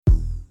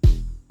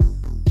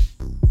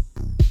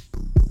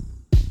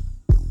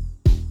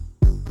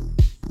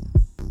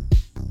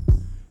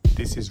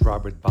This is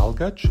Robert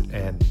Balgach,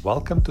 and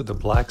welcome to the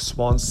Black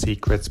Swan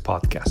Secrets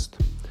podcast.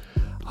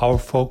 Our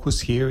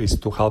focus here is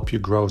to help you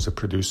grow as a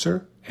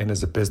producer and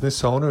as a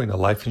business owner in the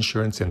life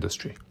insurance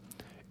industry.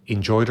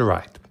 Enjoy the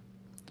ride.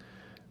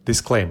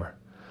 Disclaimer: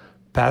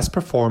 past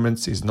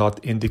performance is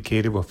not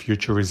indicative of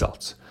future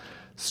results.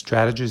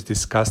 Strategies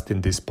discussed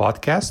in this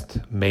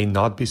podcast may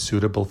not be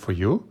suitable for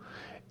you,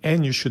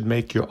 and you should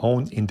make your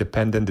own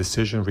independent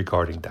decision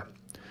regarding them.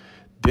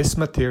 This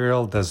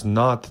material does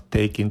not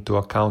take into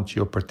account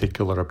your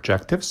particular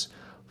objectives,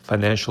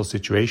 financial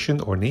situation,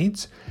 or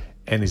needs,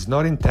 and is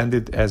not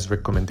intended as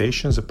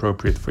recommendations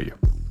appropriate for you.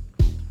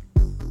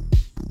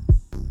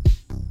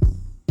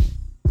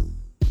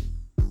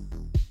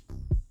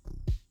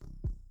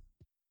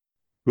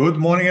 Good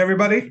morning,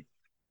 everybody.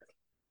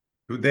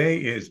 Today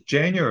is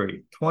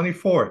January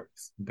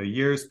 24th. The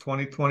year is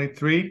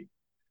 2023.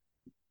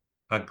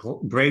 A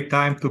great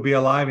time to be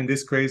alive in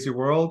this crazy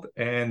world,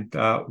 and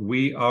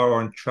we are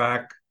on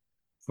track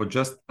for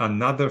just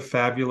another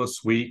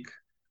fabulous week.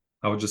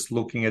 I was just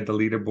looking at the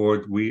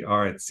leaderboard. We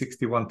are at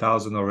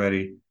 61,000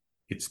 already.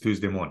 It's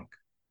Tuesday morning.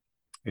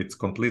 It's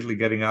completely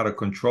getting out of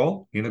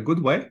control in a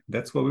good way.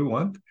 That's what we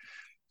want.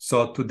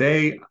 So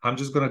today, I'm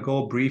just going to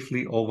go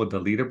briefly over the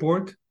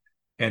leaderboard,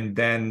 and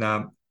then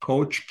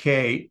Coach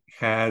K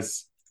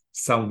has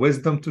some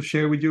wisdom to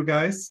share with you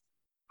guys.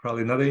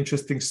 Probably another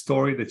interesting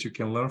story that you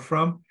can learn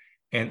from.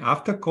 And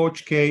after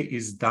Coach K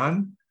is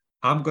done,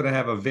 I'm going to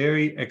have a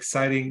very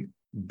exciting,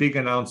 big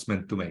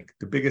announcement to make,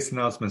 the biggest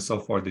announcement so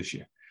far this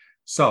year.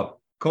 So,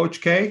 Coach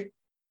K,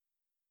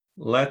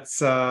 let's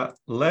go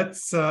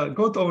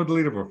over the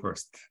leaderboard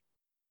first.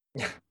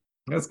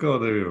 Let's go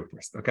over the leaderboard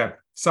first. Okay,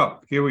 so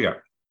here we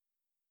are.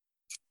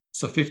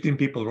 So 15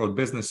 people wrote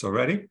business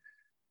already.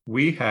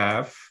 We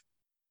have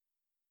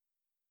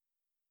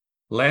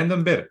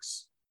Landon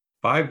Biddix,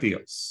 5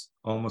 deals.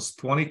 Almost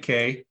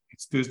 20K.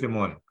 It's Tuesday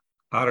morning.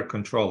 Out of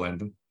control,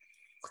 Landon.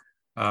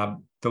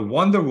 The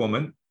Wonder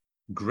Woman,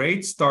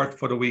 great start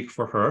for the week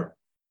for her.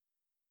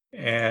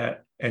 And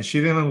she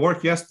didn't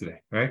work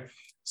yesterday, right?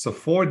 So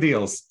 4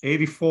 deals,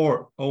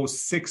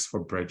 84.06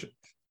 for Bridget.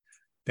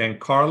 Then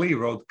Carly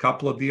wrote a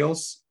couple of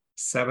deals,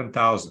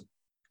 7,000.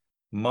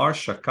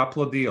 Marsha,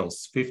 couple of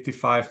deals,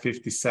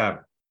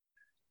 55.57.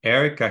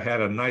 Erica had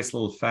a nice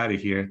little fatty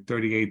here,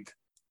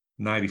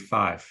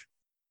 38.95.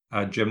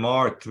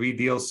 Jamar, 3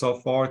 deals so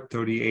far,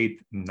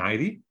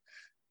 38.90.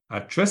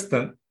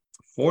 Tristan,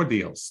 4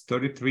 deals,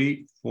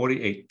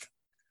 33.48.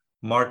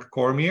 Mark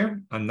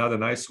Cormier, another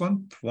nice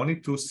one,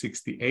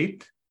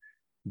 22.68.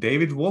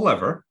 David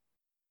Woolever,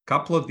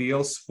 couple of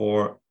deals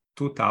for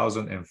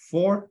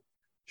 2004.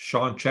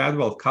 Sean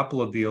Chadwell, couple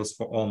of deals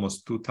for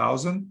almost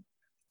 2,000.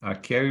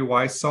 Kerry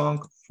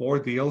Weissong, 4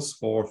 deals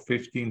for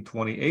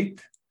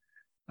 15.28.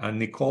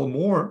 Nicole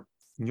Moore,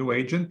 new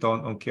agent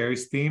on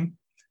Kerry's team.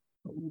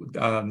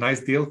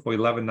 Nice deal for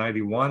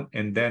 11.91,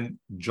 and then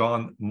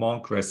John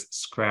Moncrist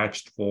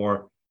scratched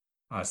for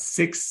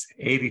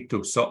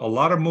 6.82. So a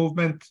lot of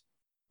movement.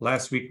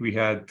 Last week we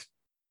had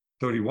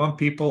 31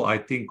 people. I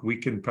think we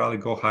can probably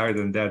go higher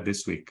than that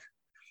this week.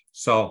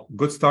 So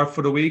good start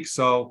for the week.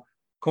 So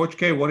Coach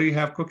K, what do you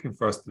have cooking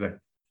for us today?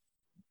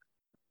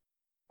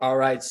 All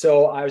right.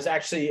 So I was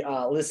actually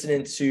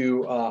listening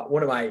to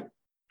one of the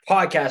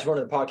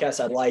podcasts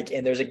I like,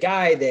 and there's a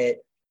guy that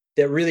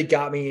really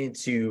got me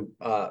into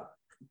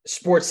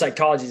sports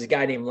psychology. Is a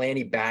guy named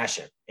Lanny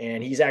Bassham,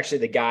 and he's actually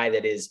the guy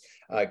that is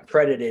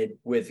credited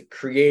with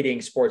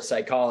creating sports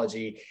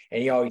psychology.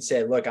 And he always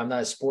said, look, I'm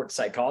not a sports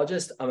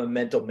psychologist, I'm a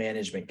mental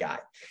management guy.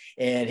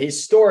 And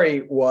his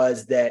story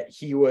was that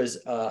he was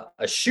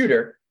a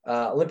shooter,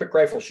 Olympic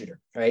rifle shooter,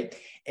 right?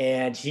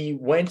 And he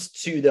went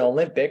to the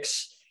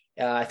Olympics,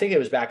 I think it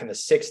was back in the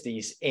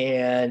 60s,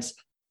 and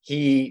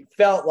he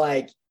felt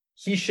like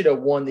he should have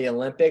won the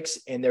Olympics,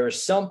 and there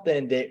was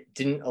something that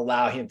didn't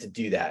allow him to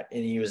do that.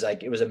 And he was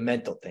like, it was a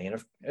mental thing.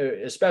 And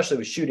especially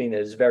with shooting,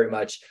 that is very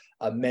much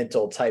a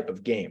mental type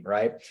of game,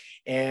 right?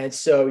 And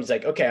so he's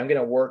like, okay, I'm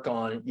going to work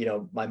on,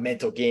 my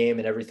mental game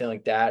and everything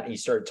like that. And he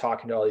started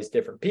talking to all these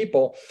different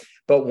people.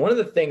 But one of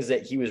the things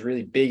that he was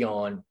really big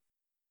on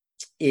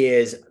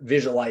is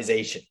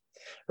visualization,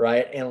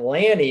 right? And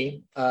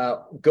Lanny,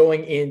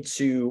 going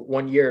into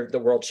one year of the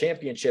World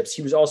Championships,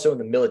 he was also in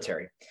the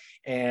military.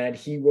 And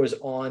he was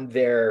on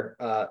their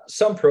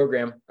some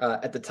program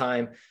at the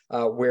time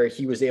where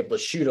he was able to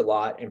shoot a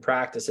lot and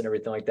practice and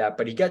everything like that.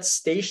 But he got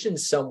stationed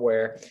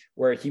somewhere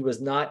where he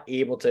was not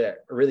able to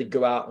really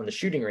go out on the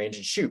shooting range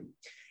and shoot.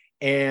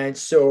 And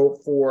so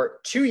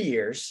for 2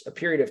 years, a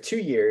period of 2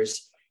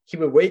 years, he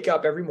would wake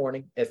up every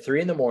morning at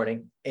 3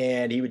 a.m.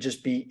 and he would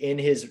just be in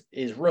his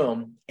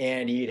room,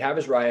 and he'd have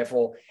his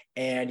rifle,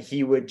 and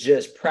he would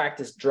just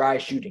practice dry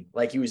shooting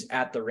like he was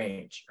at the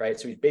range, right?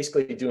 So he's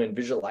basically doing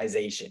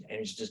visualization, and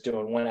he's just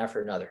doing one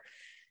after another.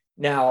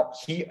 Now,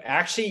 he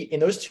actually, in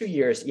those 2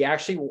 years, he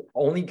actually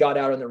only got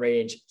out on the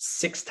range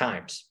 6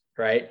 times,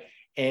 right?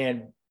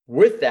 And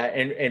with that,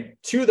 and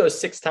 2 of those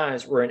 6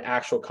 times were in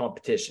actual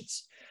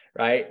competitions,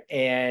 right?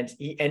 And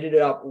he ended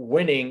up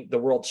winning the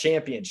World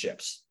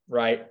Championships,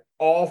 right?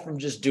 all from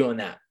just doing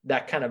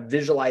that kind of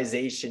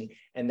visualization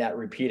and that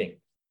repeating.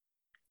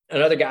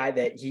 Another guy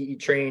that he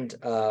trained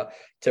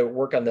to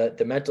work on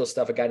the mental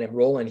stuff, a guy named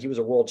Roland, he was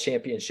a world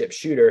championship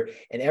shooter.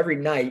 And every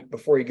night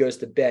before he goes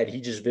to bed, he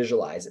just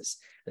visualizes.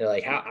 They're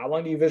like, how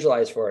long do you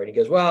visualize for? And he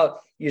goes,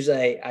 well,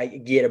 usually I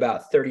get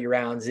about 30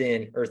 rounds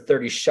in or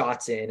 30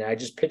 shots in. And I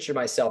just picture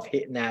myself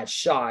hitting that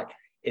shot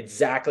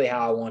exactly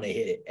how I want to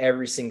hit it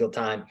every single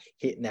time,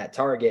 hitting that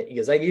target. He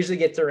goes, I usually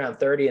get to around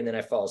 30 and then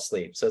I fall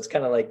asleep. So it's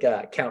kind of like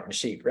counting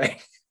sheep,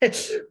 right?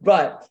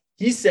 But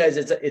he says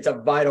it's a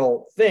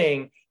vital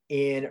thing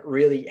in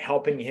really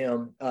helping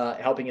him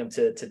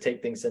to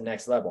take things to the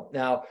next level.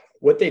 Now,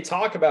 what they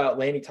talk about,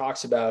 Lanny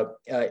talks about,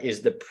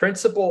 is the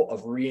principle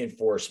of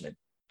reinforcement.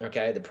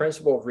 Okay, the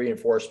principle of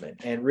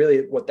reinforcement. And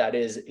really what that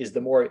is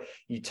the more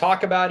you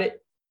talk about it,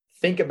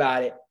 think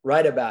about it,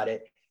 write about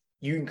it,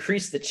 you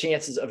increase the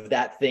chances of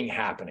that thing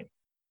happening,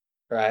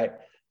 right?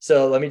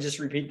 So let me just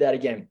repeat that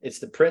again. It's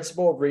the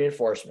principle of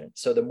reinforcement.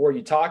 So the more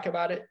you talk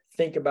about it,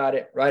 think about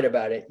it, write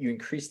about it, you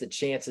increase the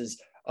chances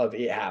of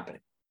it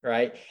happening,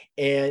 right?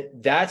 And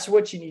that's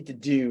what you need to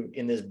do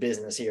in this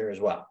business here as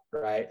well,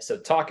 right? So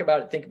talk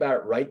about it, think about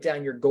it, write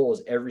down your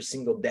goals every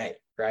single day,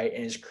 right?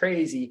 And it's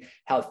crazy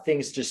how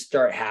things just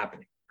start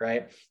happening,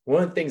 right?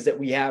 One of the things that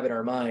we have in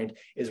our mind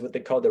is what they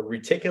call the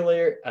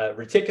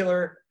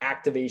reticular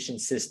activation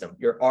system,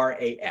 your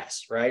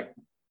RAS, right?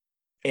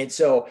 And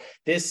so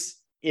this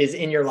is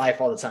in your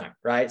life all the time,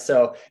 right?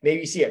 So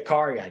maybe you see a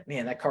car, you're like,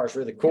 man, that car is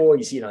really cool.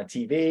 You see it on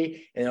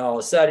TV, and all of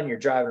a sudden you're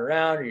driving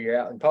around or you're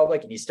out in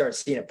public and you start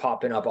seeing it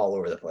popping up all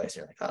over the place.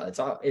 You're like,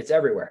 oh, it's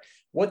everywhere.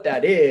 What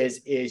that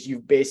is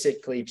you've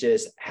basically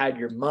just had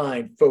your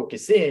mind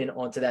focus in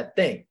onto that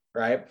thing,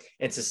 right? And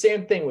it's the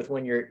same thing with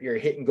when you're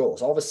hitting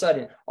goals. All of a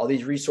sudden, all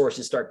these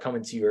resources start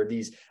coming to you, or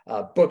these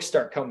books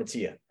start coming to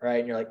you, right?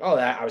 And you're like, oh,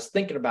 I was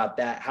thinking about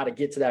that, how to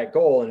get to that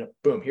goal, and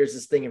boom, here's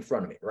this thing in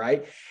front of me,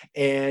 right?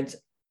 And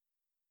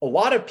a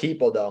lot of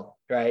people, though,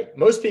 right?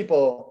 Most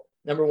people,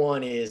 number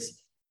one, is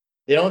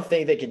they don't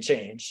think they can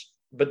change.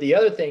 But the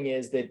other thing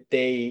is that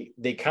they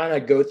kind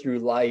of go through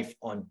life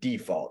on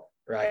default,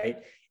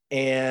 right?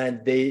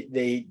 And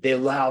they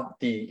allow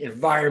the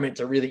environment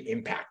to really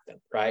impact them,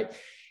 right?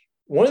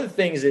 One of the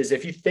things is,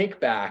 if you think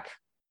back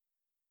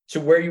to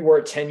where you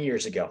were 10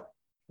 years ago,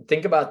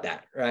 think about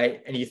that,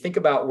 right? And you think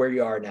about where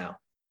you are now,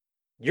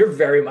 you're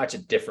very much a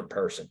different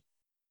person,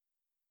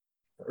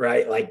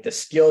 right? Like the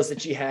skills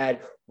that you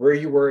had, where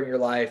you were in your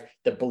life,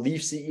 the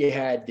beliefs that you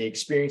had, the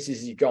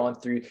experiences you've gone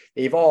through,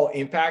 they've all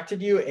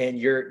impacted you, and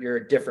you're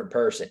a different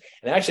person.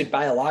 And actually,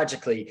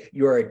 biologically,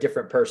 you are a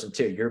different person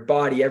too. Your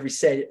body every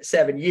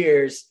 7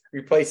 years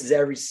replaces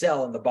every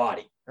cell in the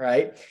body,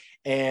 right?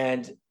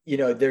 And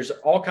there's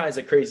all kinds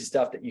of crazy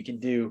stuff that you can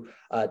do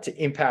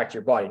to impact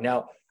your body.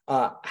 Now,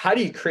 how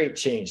do you create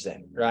change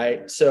then,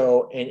 right?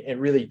 So,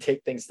 and really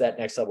take things to that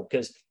next level,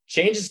 because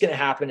change is going to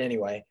happen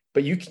anyway,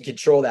 but you can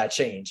control that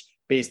change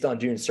based on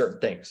doing certain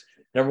things.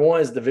 Number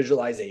one is the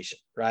visualization,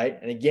 right?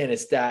 And again,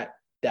 it's that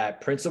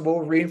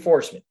principle of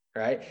reinforcement,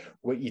 right?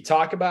 What you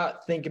talk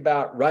about, think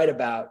about, write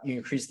about, you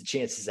increase the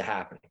chances of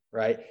happening,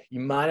 right?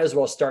 You might as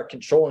well start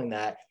controlling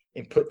that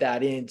and put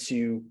that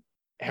into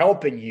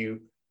helping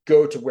you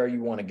go to where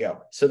you want to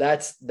go. So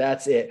that's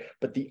it.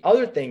 But the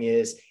other thing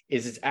is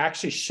it's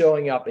actually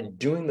showing up and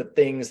doing the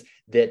things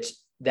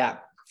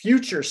that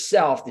future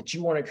self that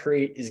you want to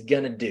create is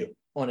going to do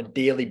on a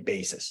daily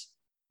basis,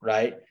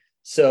 right?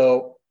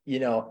 So,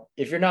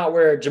 if you're not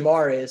where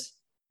Jamar is,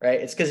 right,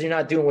 it's because you're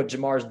not doing what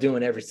Jamar's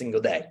doing every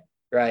single day,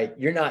 right?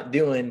 You're not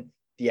doing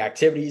the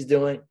activity he's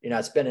doing. You're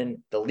not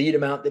spending the lead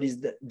amount that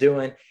he's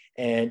doing.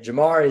 And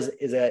Jamar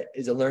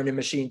is a learning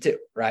machine too,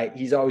 right?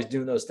 He's always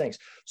doing those things.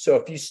 So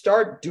if you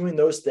start doing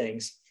those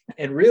things,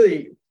 and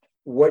really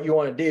what you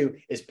want to do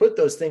is put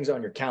those things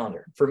on your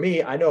calendar. For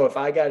me, I know if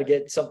I got to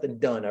get something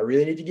done, I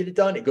really need to get it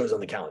done, it goes on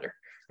the calendar,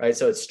 right?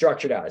 So it's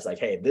structured out. It's like,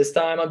 hey, this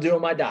time I'm doing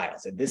my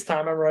dials. At this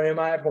time I'm running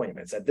my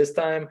appointments. At this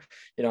time,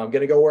 I'm going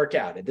to go work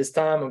out. At this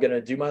time, I'm going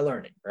to do my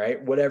learning, right?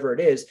 Whatever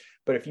it is.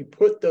 But if you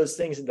put those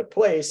things into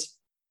place,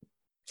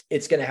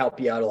 it's going to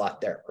help you out a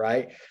lot there,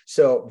 right?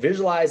 So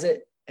visualize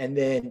it and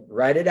then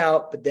write it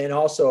out, but then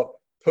also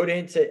put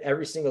into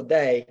every single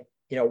day,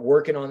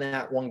 working on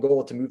that one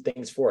goal to move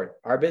things forward.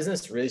 Our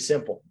business, really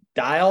simple: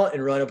 dial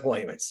and run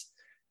appointments.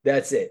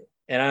 That's it.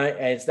 And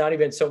it's not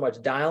even so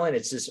much dialing,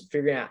 it's just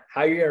figuring out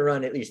how you're going to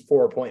run at least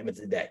 4 appointments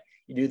a day.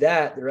 You do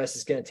that, the rest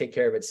is going to take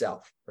care of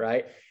itself,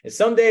 right? And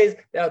some days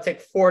that'll take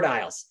 4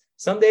 dials.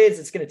 Some days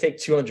it's going to take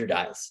 200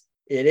 dials.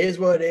 It is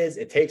what it is.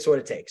 It takes what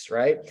it takes,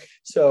 right?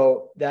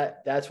 So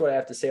that's what I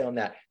have to say on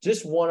that.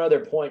 Just one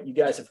other point. You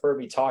guys have heard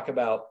me talk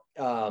about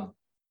a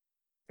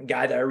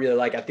guy that I really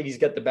like. I think he's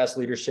got the best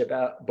leadership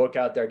book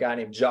out there, a guy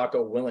named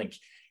Jocko Willink.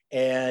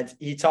 And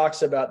he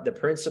talks about the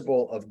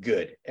principle of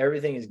good.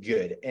 Everything is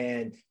good.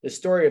 And the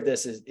story of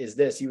this is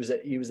this. He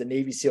was a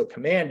Navy SEAL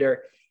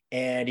commander,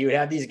 and he would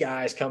have these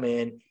guys come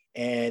in,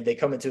 and they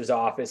come into his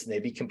office and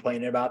they'd be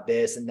complaining about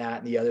this and that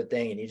and the other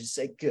thing. And he'd just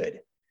say,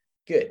 good.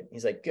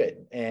 He's like,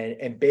 good.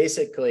 And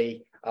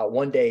basically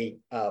one day,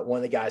 one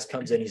of the guys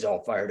comes in, he's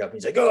all fired up.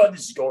 He's like, oh,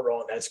 this is going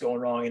wrong. That's going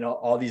wrong. And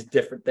all these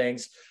different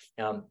things.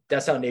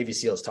 That's how Navy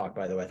SEALs talk,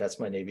 by the way. That's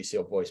my Navy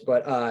SEAL voice.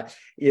 But,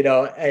 you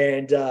know,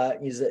 and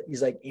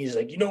he's like,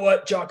 you know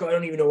what, Jocko, I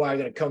don't even know why I'm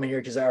going to come in here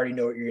because I already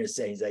know what you're going to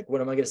say. He's like,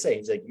 what am I going to say?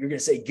 He's like, you're going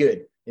to say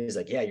good. And he's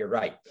like, yeah, you're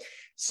right.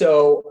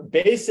 So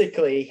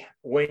basically,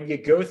 when you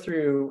go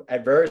through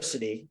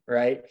adversity,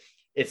 right,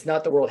 it's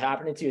not the world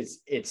happening to you.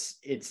 Is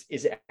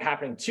it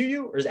happening to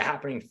you or is it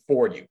happening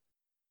for you?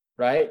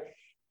 Right.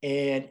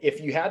 And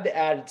if you have the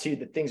attitude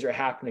that things are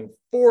happening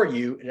for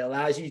you, it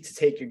allows you to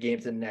take your game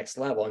to the next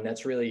level. And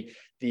that's really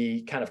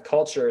the kind of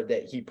culture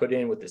that he put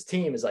in with his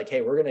team is like,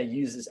 hey, we're going to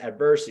use this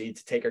adversity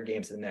to take our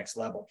game to the next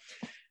level.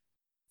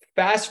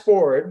 Fast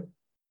forward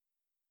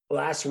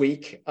last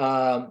week,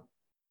 the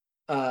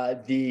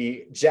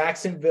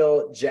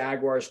Jacksonville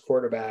Jaguars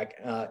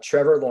quarterback,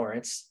 Trevor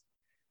Lawrence,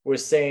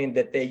 was saying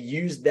that they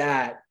used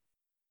that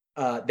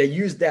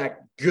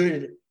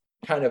good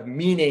kind of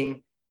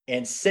meaning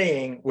and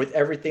saying with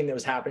everything that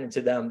was happening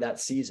to them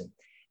that season.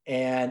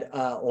 And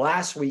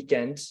last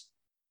weekend,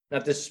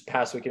 not this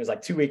past weekend, it was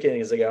like 2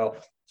 weekends ago,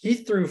 he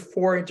threw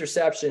 4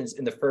 interceptions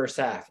in the first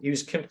half. He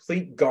was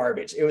complete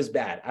garbage. It was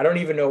bad. I don't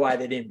even know why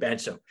they didn't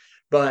bench him.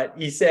 But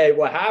he said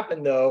what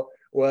happened, though,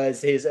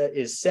 was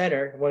his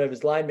center, one of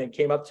his linemen,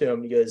 came up to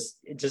him. He goes,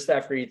 just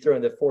after he threw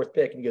in the 4th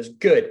pick, and he goes,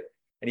 good.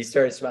 And he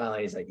started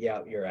smiling. He's like,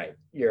 yeah, you're right.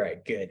 You're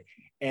right. Good.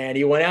 And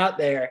he went out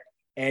there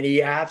and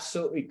he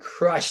absolutely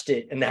crushed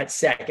it in that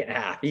second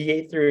half.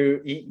 He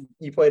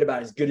played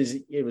about as good as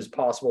it was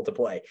possible to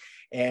play.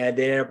 And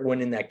they ended up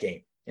winning that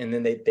game. And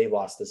then they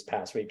lost this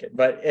past weekend.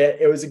 But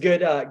it was a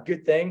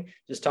good thing.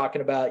 Just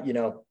talking about, you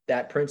know,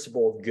 that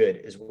principle of good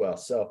as well.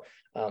 So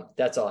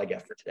that's all I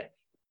got for today.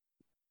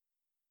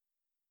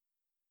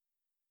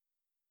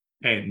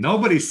 Hey,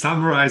 nobody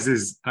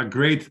summarizes a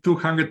great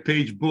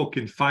 200-page book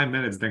in 5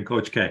 minutes than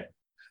Coach K,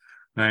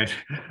 right?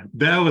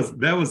 There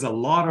was a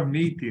lot of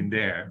meat in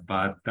there,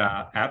 but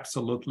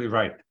absolutely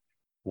right.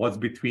 What's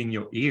between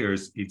your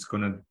ears, it's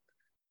going to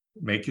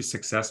make you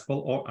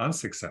successful or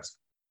unsuccessful,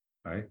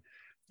 right?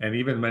 And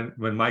even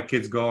when my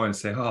kids go and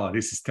say, oh,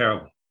 this is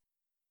terrible.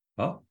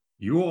 Well,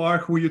 you are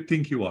who you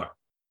think you are.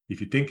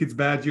 If you think it's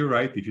bad, you're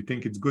right. If you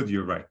think it's good,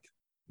 you're right.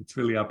 It's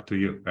really up to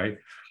you, right?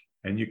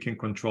 And you can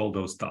control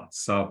those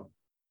thoughts. So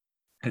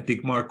I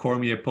think Mark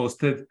Cormier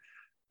posted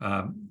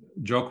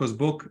Jocko's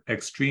book,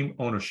 Extreme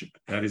Ownership.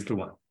 That is the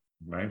one,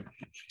 right?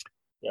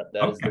 Yep,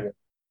 that is the one.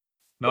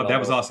 No, that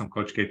was awesome,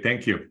 Coach K.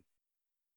 Thank you.